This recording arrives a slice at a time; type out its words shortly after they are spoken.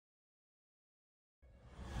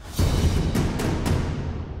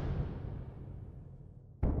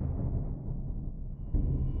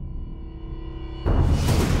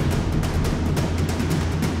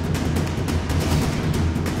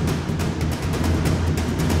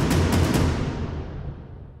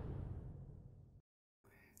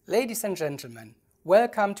Ladies and gentlemen,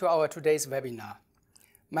 welcome to our today's webinar.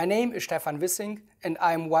 My name is Stefan Wissing and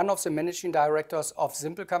I am one of the managing directors of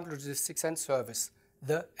Siempelkamp Logistics and Service,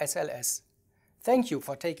 the SLS. Thank you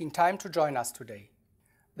for taking time to join us today.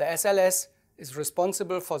 The SLS is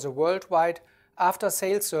responsible for the worldwide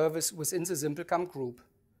after-sales service within the Siempelkamp Group.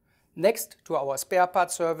 Next to our spare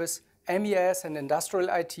part service, MES and industrial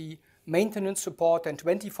IT, maintenance support and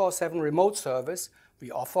 24/7 remote service, we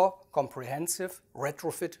offer comprehensive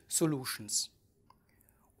retrofit solutions.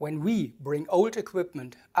 When we bring old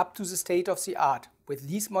equipment up to the state of the art with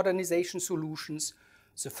these modernization solutions,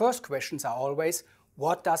 the first questions are always,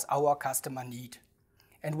 what does our customer need?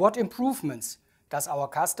 And what improvements does our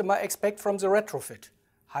customer expect from the retrofit?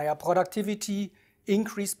 Higher productivity,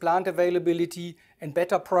 increased plant availability and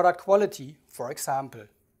better product quality, for example.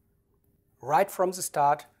 Right from the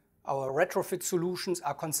start, our retrofit solutions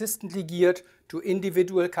are consistently geared to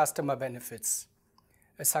individual customer benefits.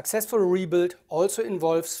 A successful rebuild also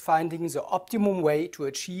involves finding the optimum way to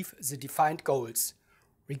achieve the defined goals,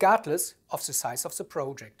 regardless of the size of the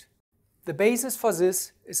project. The basis for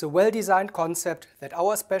this is a well-designed concept that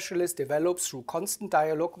our specialist develops through constant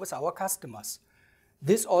dialogue with our customers.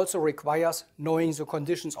 This also requires knowing the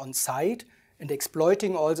conditions on site and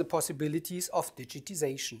exploiting all the possibilities of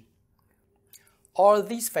digitization. All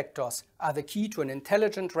these factors are the key to an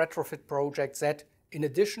intelligent retrofit project that, in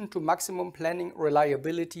addition to maximum planning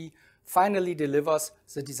reliability, finally delivers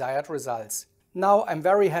the desired results. Now I'm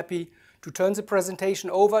very happy to turn the presentation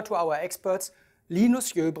over to our experts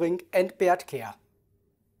Linus Jöbrink and Bert Kehr.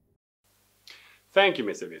 Thank you,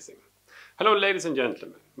 Mr. Wissing. Hello ladies and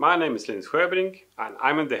gentlemen, my name is Linus Jöbrink and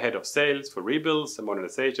I'm the head of sales for Rebuilds and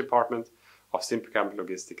Modernization Department of Siempelkamp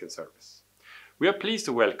Logistics and Service. We are pleased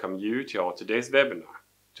to welcome you to our today's webinar.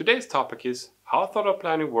 Today's topic is how thorough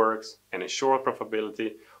planning works and ensure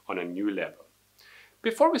profitability on a new level.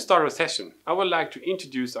 Before we start our session, I would like to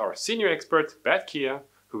introduce our senior expert, Bert Kehr,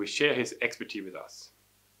 who will share his expertise with us.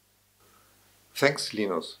 Thanks,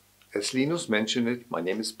 Linus. As Linus mentioned it, my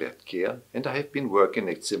name is Bert Kehr and I have been working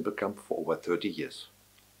at Siempelkamp for over 30 years.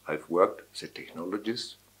 I've worked as a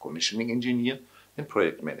technologist, commissioning engineer and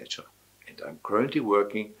project manager, and I'm currently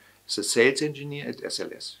working as a sales engineer at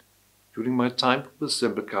SLS. During my time with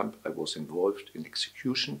Siempelkamp, I was involved in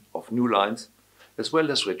execution of new lines as well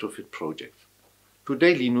as retrofit projects.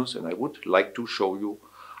 Today, Linus and I would like to show you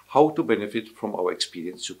how to benefit from our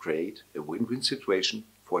experience to create a win-win situation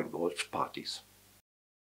for involved parties.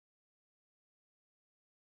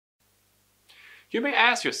 You may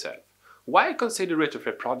ask yourself, why consider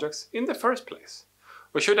retrofit projects in the first place?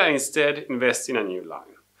 Or should I instead invest in a new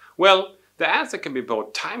line? Well, the answer can be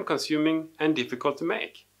both time-consuming and difficult to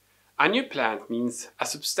make. A new plant means a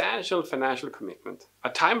substantial financial commitment, a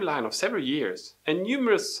timeline of several years, and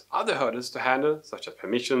numerous other hurdles to handle, such as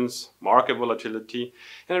permissions, market volatility,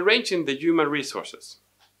 and arranging the human resources.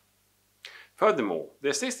 Furthermore, the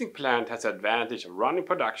existing plant has the advantage of running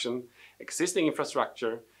production, existing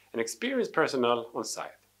infrastructure, and experienced personnel on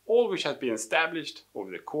site, all which has been established over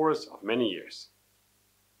the course of many years.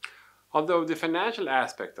 Although the financial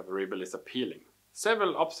aspect of a rebuild is appealing,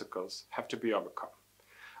 several obstacles have to be overcome.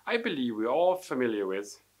 I believe we are all familiar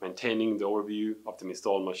with maintaining the overview of the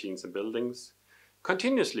installed machines and buildings,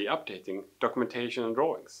 continuously updating documentation and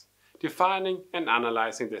drawings, defining and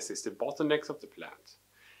analyzing the existing bottlenecks of the plant.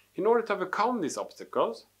 In order to overcome these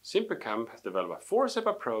obstacles, Siempelkamp has developed a four-step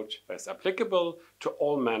approach that is applicable to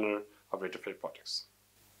all manner of retrofit projects.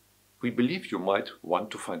 We believe you might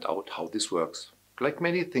want to find out how this works. Like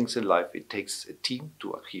many things in life, it takes a team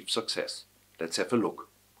to achieve success. Let's have a look.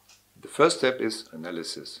 The first step is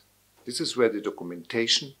analysis. This is where the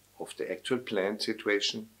documentation of the actual plant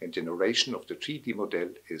situation and generation of the 3D model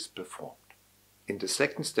is performed. In the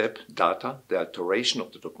second step, data, the alteration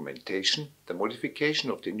of the documentation, the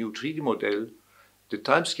modification of the new 3D model, the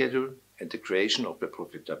time schedule and the creation of the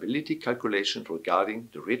profitability calculation regarding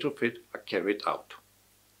the retrofit are carried out.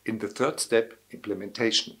 In the third step,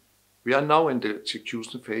 implementation. We are now in the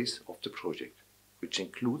execution phase of the project, which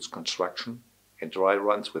includes construction and dry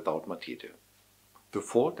runs without material. The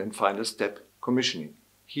fourth and final step, commissioning.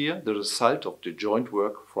 Here, the result of the joint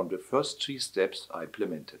work from the first three steps are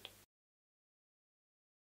implemented.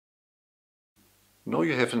 Now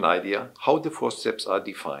you have an idea how the four steps are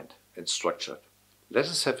defined and structured. Let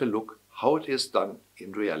us have a look how it is done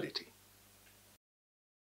in reality.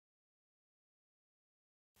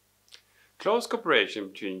 Close cooperation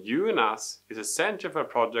between you and us is essential for a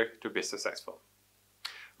project to be successful.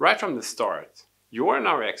 Right from the start, you and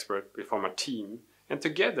our expert will form a team and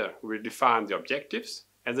together we will define the objectives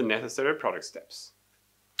and the necessary product steps.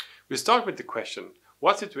 We start with the question,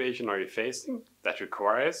 What situation are you facing that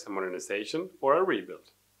requires a modernization or a rebuild?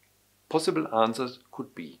 Possible answers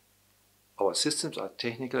could be: our systems are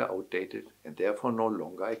technically outdated and therefore no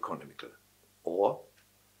longer economical. Or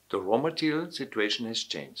the raw material situation has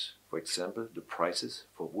changed, for example, the prices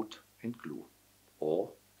for wood and glue. Or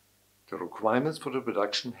the requirements for the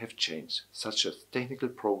production have changed, such as technical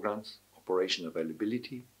programs, operation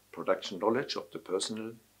availability, production knowledge of the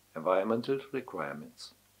personnel, environmental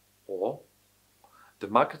requirements. Or the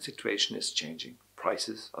market situation is changing,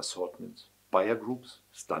 prices, assortments, buyer groups,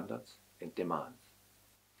 standards and demands.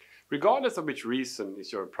 Regardless of which reason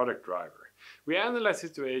is your product driver, we analyze the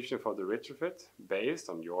situation for the retrofit based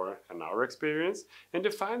on your and our experience and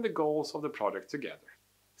define the goals of the project together.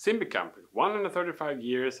 Siempelkamp, with 135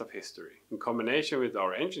 years of history, in combination with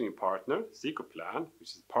our engineering partner, Siempelkamp,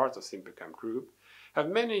 which is part of Siempelkamp Group, have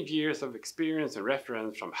many years of experience and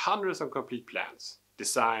reference from hundreds of complete plans,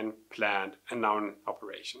 design, planned, and now in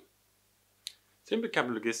operation.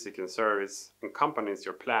 Siempelkamp Logistics and Service accompanies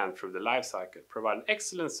your plant through the life cycle, providing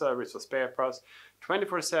excellent service for spare parts,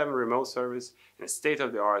 24/7 remote service, and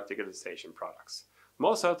state-of-the-art digitalization products.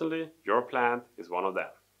 Most certainly, your plant is one of them.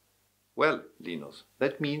 Well, Linus,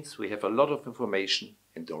 that means we have a lot of information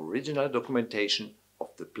and the original documentation of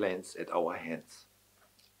the plans at our hands.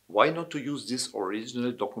 Why not to use these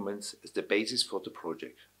original documents as the basis for the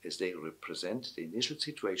project, as they represent the initial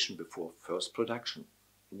situation before first production?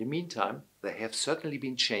 In the meantime, there have certainly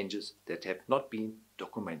been changes that have not been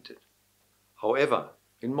documented. However,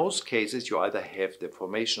 in most cases you either have the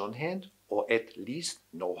information on hand or at least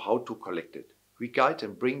know how to collect it. We guide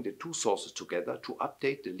and bring the two sources together to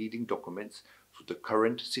update the leading documents to the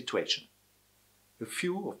current situation. A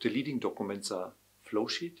few of the leading documents are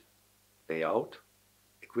flowsheet, layout,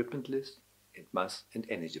 equipment list, and mass and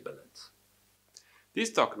energy balance.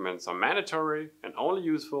 These documents are mandatory and only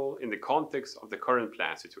useful in the context of the current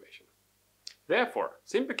plant situation. Therefore,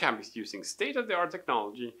 Siempelkamp is using state-of-the-art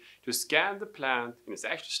technology to scan the plant in its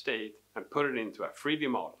actual state and put it into a 3D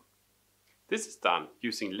model. This is done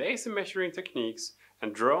using laser measuring techniques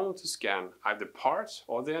and drone to scan either parts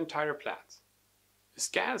or the entire plant. The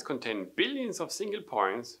scans contain billions of single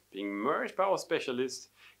points being merged by our specialists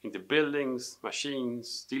into buildings,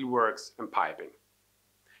 machines, steelworks and piping.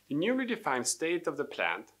 The newly defined state of the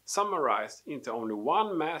plant, summarized into only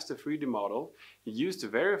one master 3D model, is used to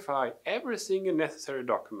verify every single necessary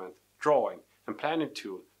document, drawing and planning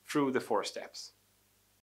tool through the 4 steps.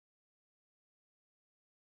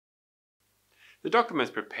 The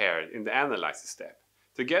documents prepared in the analysis step,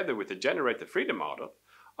 together with the generated 3D model,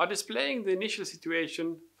 are displaying the initial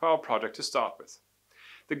situation for our project to start with.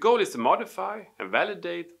 The goal is to modify and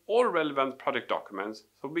validate all relevant project documents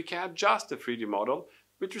so we can adjust the 3D model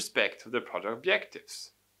with respect to the project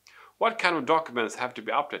objectives. What kind of documents have to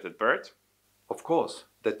be updated, Bert? Of course,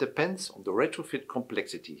 that depends on the retrofit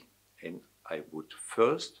complexity, and I would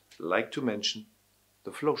first like to mention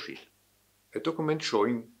the flowsheet. A document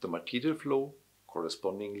showing the material flow,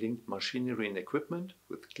 corresponding linked machinery and equipment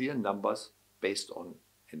with clear numbers based on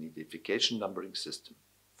an identification numbering system.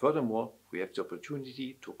 Furthermore, we have the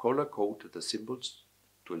opportunity to color code the symbols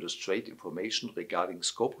to illustrate information regarding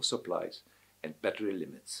scope of supplies and battery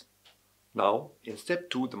limits. Now, in step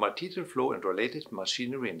 2, the material flow and related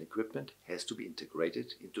machinery and equipment has to be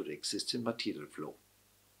integrated into the existing material flow.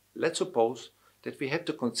 Let's suppose that we have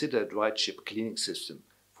to consider a dry chip cleaning system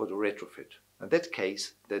for the retrofit. In that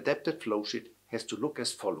case, the adapted flowsheet has to look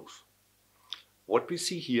as follows. What we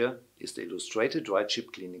see here is the illustrated dry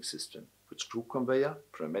chip cleaning system with screw conveyor,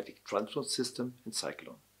 pneumatic transport system and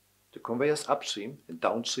cyclone. The conveyors upstream and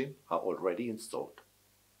downstream are already installed.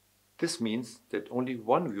 This means that only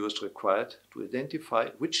one view is required to identify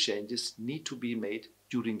which changes need to be made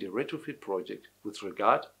during the retrofit project with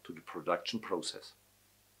regard to the production process.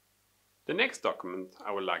 The next document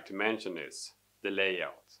I would like to mention is the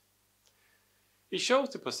layout. It shows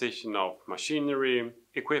the position of machinery,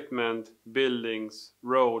 equipment, buildings,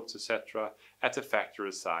 roads, etc. at the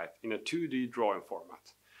factory site in a 2D drawing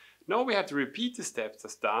format. Now we have to repeat the steps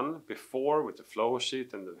as done before with the flow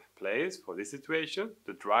sheet and the place for this situation,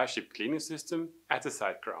 the dry ship cleaning system at the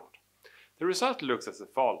site ground. The result looks as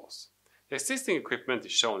follows. The existing equipment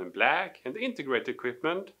is shown in black and the integrated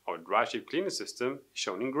equipment, our dry ship cleaning system, is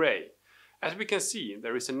shown in grey. As we can see,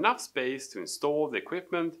 there is enough space to install the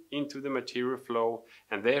equipment into the material flow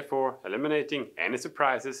and therefore eliminating any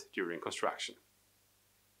surprises during construction.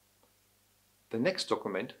 The next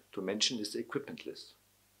document to mention is the equipment list.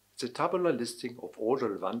 It's a tabular listing of all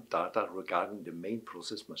relevant data regarding the main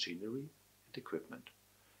process machinery and equipment.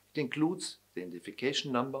 It includes the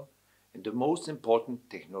identification number and the most important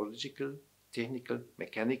technological technical,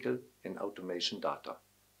 mechanical and automation data.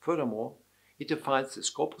 Furthermore, it defines the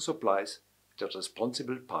scope of supplies to the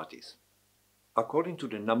responsible parties. According to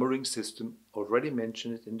the numbering system already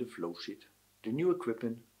mentioned in the flowsheet, the new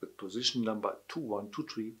equipment with position number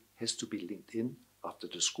 2123 has to be linked in after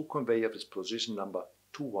the screw conveyor with position number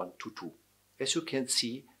 2122. As you can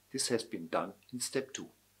see, this has been done in step 2.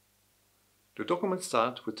 The document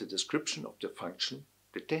starts with the description of the function,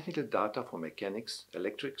 the technical data for mechanics,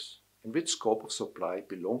 electrics, and which scope of supply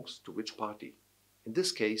belongs to which party. In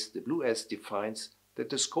this case, the blue S defines that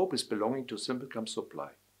the scope is belonging to Siempelkamp supply.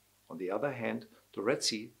 On the other hand, the red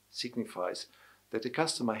C signifies that the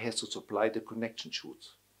customer has to supply the connection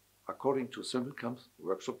chutes, according to Siempelkamp's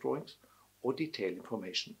workshop drawings or detailed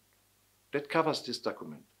information. That covers this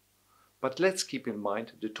document. But let's keep in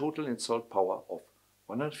mind the total installed power of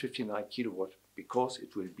 159 kW because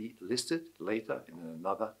it will be listed later in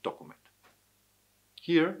another document.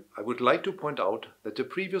 Here, I would like to point out that the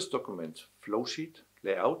previous documents, flowsheet,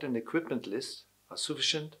 layout and equipment list are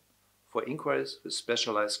sufficient for inquiries with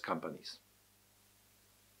specialized companies.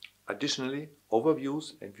 Additionally,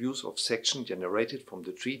 overviews and views of sections generated from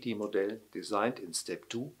the 3D model designed in step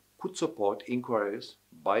 2 could support inquiries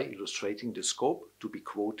by illustrating the scope to be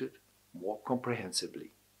quoted more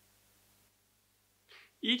comprehensively.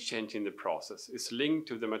 Each change in the process is linked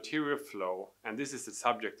to the material flow, and this is the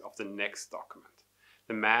subject of the next document,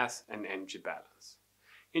 the mass and energy balance.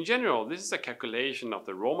 In general, this is a calculation of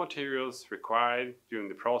the raw materials required during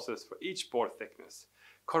the process for each board thickness,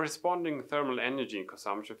 corresponding thermal energy and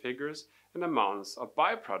consumption figures and amounts of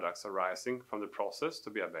byproducts arising from the process to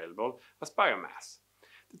be available as biomass.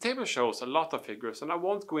 The table shows a lot of figures and I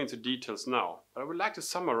won't go into details now, but I would like to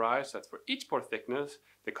summarize that for each board thickness,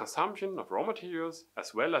 the consumption of raw materials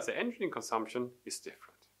as well as the energy consumption is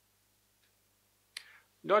different.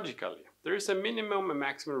 Logically, there is a minimum and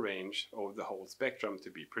maximum range over the whole spectrum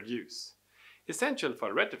to be produced. Essential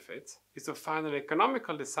for a retrofit is to find an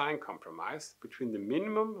economical design compromise between the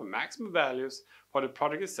minimum and maximum values for the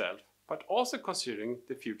product itself, but also considering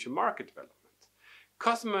the future market development.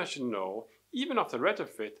 Customers should know, even after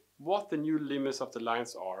retrofit, what the new limits of the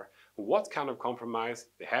lines are and what kind of compromise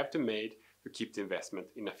they have to make to keep the investment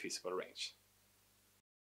in a feasible range.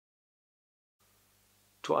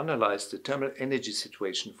 To analyze the thermal energy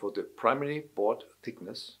situation for the primary board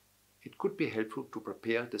thickness, it could be helpful to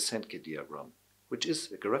prepare the Sankey diagram, which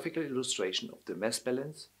is a graphical illustration of the mass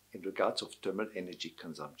balance in regards of thermal energy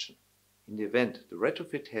consumption. In the event the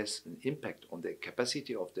retrofit has an impact on the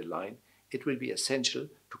capacity of the line, it will be essential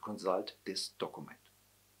to consult this document.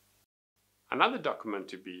 Another document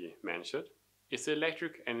to be mentioned is the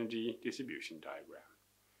electric energy distribution diagram.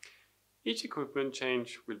 Each equipment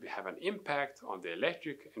change will have an impact on the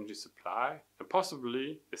electric energy supply and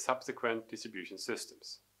possibly the subsequent distribution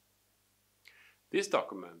systems. This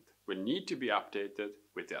document will need to be updated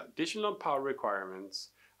with the additional power requirements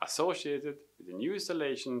associated with the new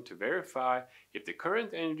installation to verify if the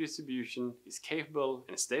current energy distribution is capable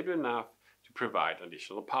and stable enough to provide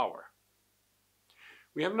additional power.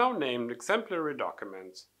 We have now named exemplary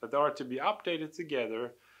documents that are to be updated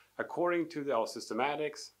together according to our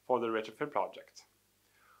systematics for the retrofit project.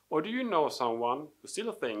 Or do you know someone who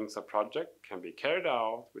still thinks a project can be carried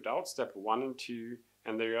out without step 1 and 2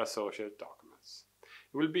 and their associated documents?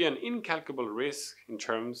 It will be an incalculable risk in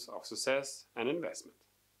terms of success and investment.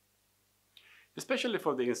 Especially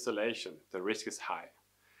for the installation, the risk is high.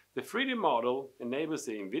 The 3D model enables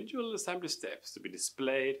the individual assembly steps to be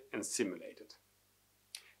displayed and simulated.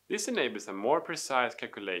 This enables a more precise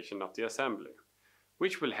calculation of the assembly,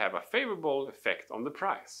 which will have a favorable effect on the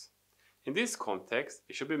price. In this context,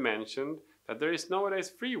 it should be mentioned that there is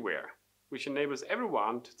nowadays freeware, which enables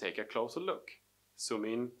everyone to take a closer look. Zoom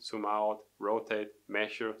in, zoom out, rotate,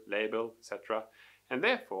 measure, label, etc. And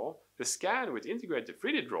therefore, the scan with integrated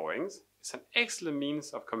 3D drawings is an excellent means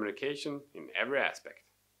of communication in every aspect.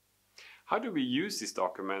 How do we use these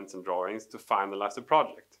documents and drawings to finalize the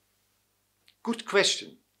project? Good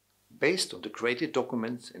question. Based on the created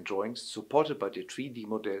documents and drawings supported by the 3D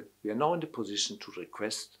model, we are now in the position to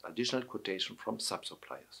request additional quotation from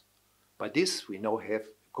sub-suppliers. By this, we now have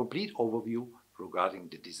a complete overview regarding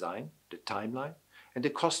the design, the timeline, and the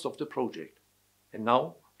cost of the project. And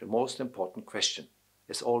now, the most important question,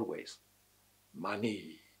 as always,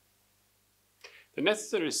 money. The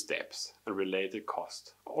necessary steps and related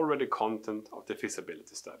costs are already content of the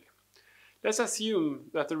feasibility study. Let's assume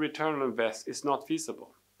that the return on invest is not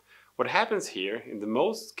feasible. What happens here in the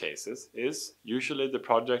most cases is usually the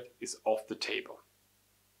project is off the table.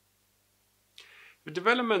 The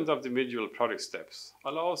development of the individual project steps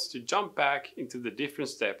allows us to jump back into the different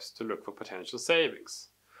steps to look for potential savings.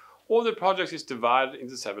 All the project is divided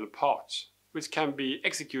into several parts, which can be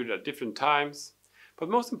executed at different times. But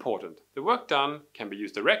most important, the work done can be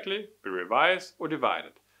used directly, be revised or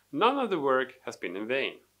divided. None of the work has been in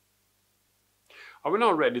vain. Are we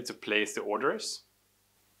now ready to place the orders?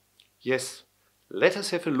 Yes, let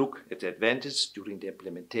us have a look at the advantages during the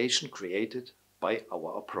implementation created by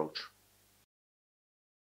our approach.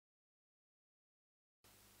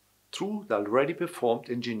 Through the already performed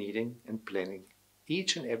engineering and planning,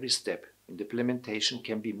 each and every step in the implementation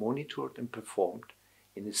can be monitored and performed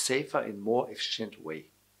in a safer and more efficient way,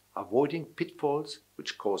 avoiding pitfalls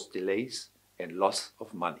which cause delays and loss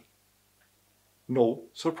of money. No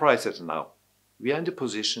surprises now. We are in the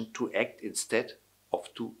position to act instead of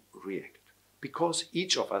to react, because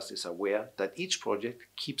each of us is aware that each project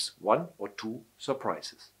keeps one or two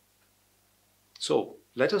surprises. So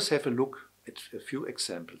let us have a look at a few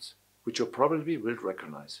examples, which you probably will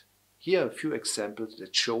recognize. Here are a few examples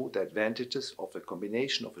that show the advantages of a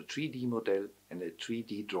combination of a 3D model and a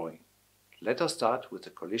 3D drawing. Let us start with the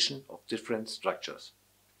collision of different structures.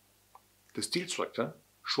 The steel structure,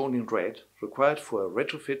 shown in red, required for a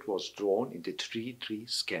retrofit was drawn in the 3D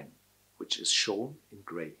scan, which is shown in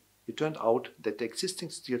gray. It turned out that the existing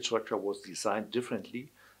steel structure was designed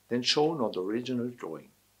differently than shown on the original drawing.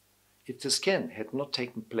 If the scan had not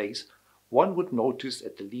taken place, one would notice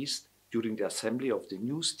at the least during the assembly of the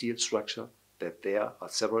new steel structure that there are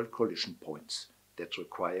several collision points that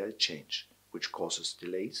require a change, which causes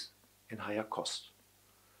delays and higher costs.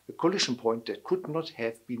 A collision point that could not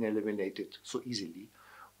have been eliminated so easily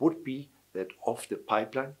would be that of the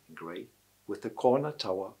pipeline in gray with the corner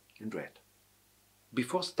tower in red.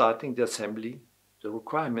 Before starting the assembly, the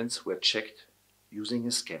requirements were checked using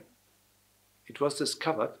a scan. It was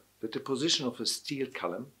discovered that the position of a steel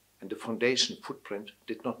column and the foundation footprint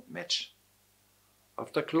did not match.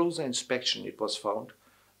 After closer inspection, it was found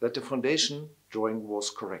that the foundation drawing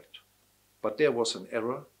was correct, but there was an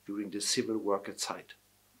error during the civil work at site.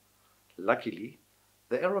 Luckily,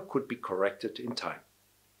 the error could be corrected in time.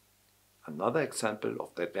 Another example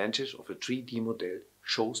of the advantage of a 3D model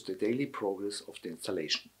shows the daily progress of the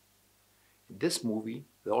installation. In this movie,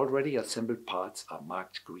 the already assembled parts are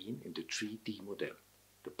marked green in the 3D model.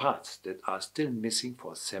 The parts that are still missing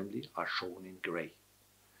for assembly are shown in gray.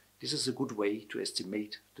 This is a good way to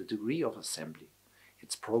estimate the degree of assembly,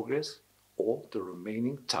 its progress, or the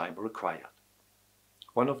remaining time required.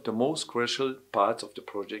 One of the most crucial parts of the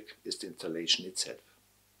project is the installation itself.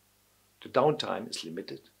 The downtime is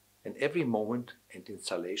limited, and every moment and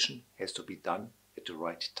installation has to be done at the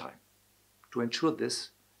right time. To ensure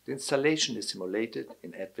this, the installation is simulated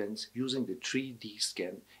in advance using the 3D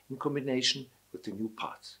scan in combination with the new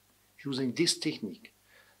parts. Using this technique,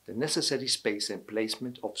 the necessary space and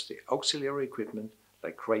placement of the auxiliary equipment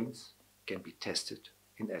like cranes can be tested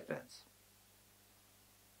in advance.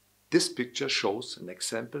 This picture shows an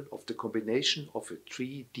example of the combination of a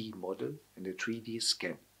 3D model and a 3D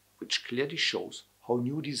scan, which clearly shows how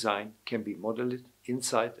new design can be modeled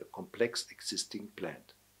inside a complex existing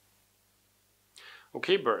plant.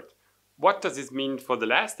 Okay, Bert, what does this mean for the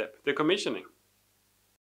last step, the commissioning?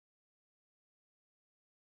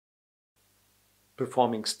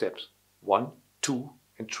 Performing steps 1, 2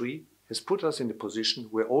 and 3 has put us in a position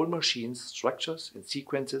where all machines, structures and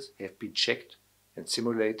sequences have been checked and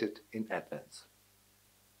simulated in advance.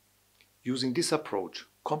 Using this approach,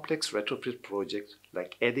 complex retrofit projects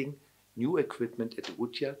like adding new equipment at the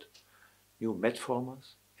woodyard, new mat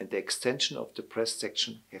formers and the extension of the press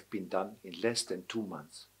section have been done in less than 2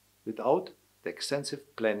 months. Without the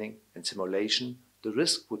extensive planning and simulation, the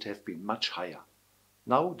risk would have been much higher.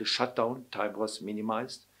 Now the shutdown time was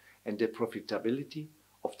minimized and the profitability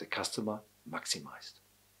of the customer maximized.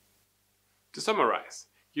 To summarize,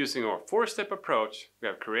 using our 4-step approach, we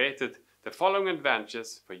have created the following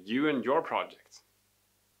advantages for you and your project.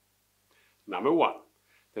 Number 1.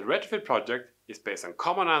 The retrofit project is based on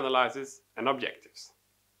common analysis and objectives.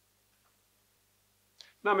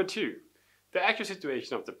 Number 2. The actual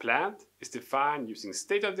situation of the plant is defined using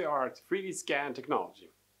state-of-the-art 3D scan technology.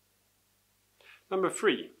 Number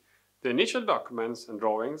 3. The initial documents and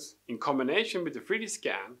drawings, in combination with the 3D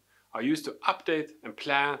scan, are used to update and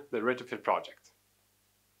plan the retrofit project.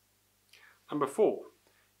 Number 4.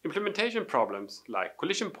 Implementation problems like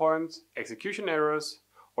collision points, execution errors,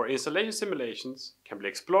 or installation simulations can be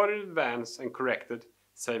explored in advance and corrected,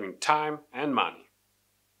 saving time and money.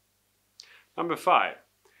 Number 5.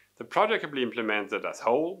 The project can be implemented as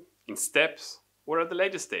whole, in steps, or at a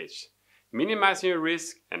later stage, minimizing your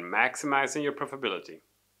risk and maximizing your profitability.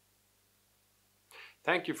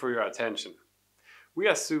 Thank you for your attention. We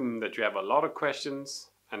assume that you have a lot of questions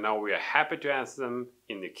and now we are happy to answer them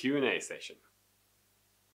in the Q&A session.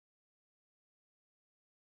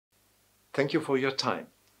 Thank you for your time.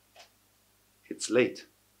 It's late.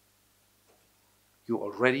 You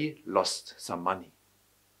already lost some money.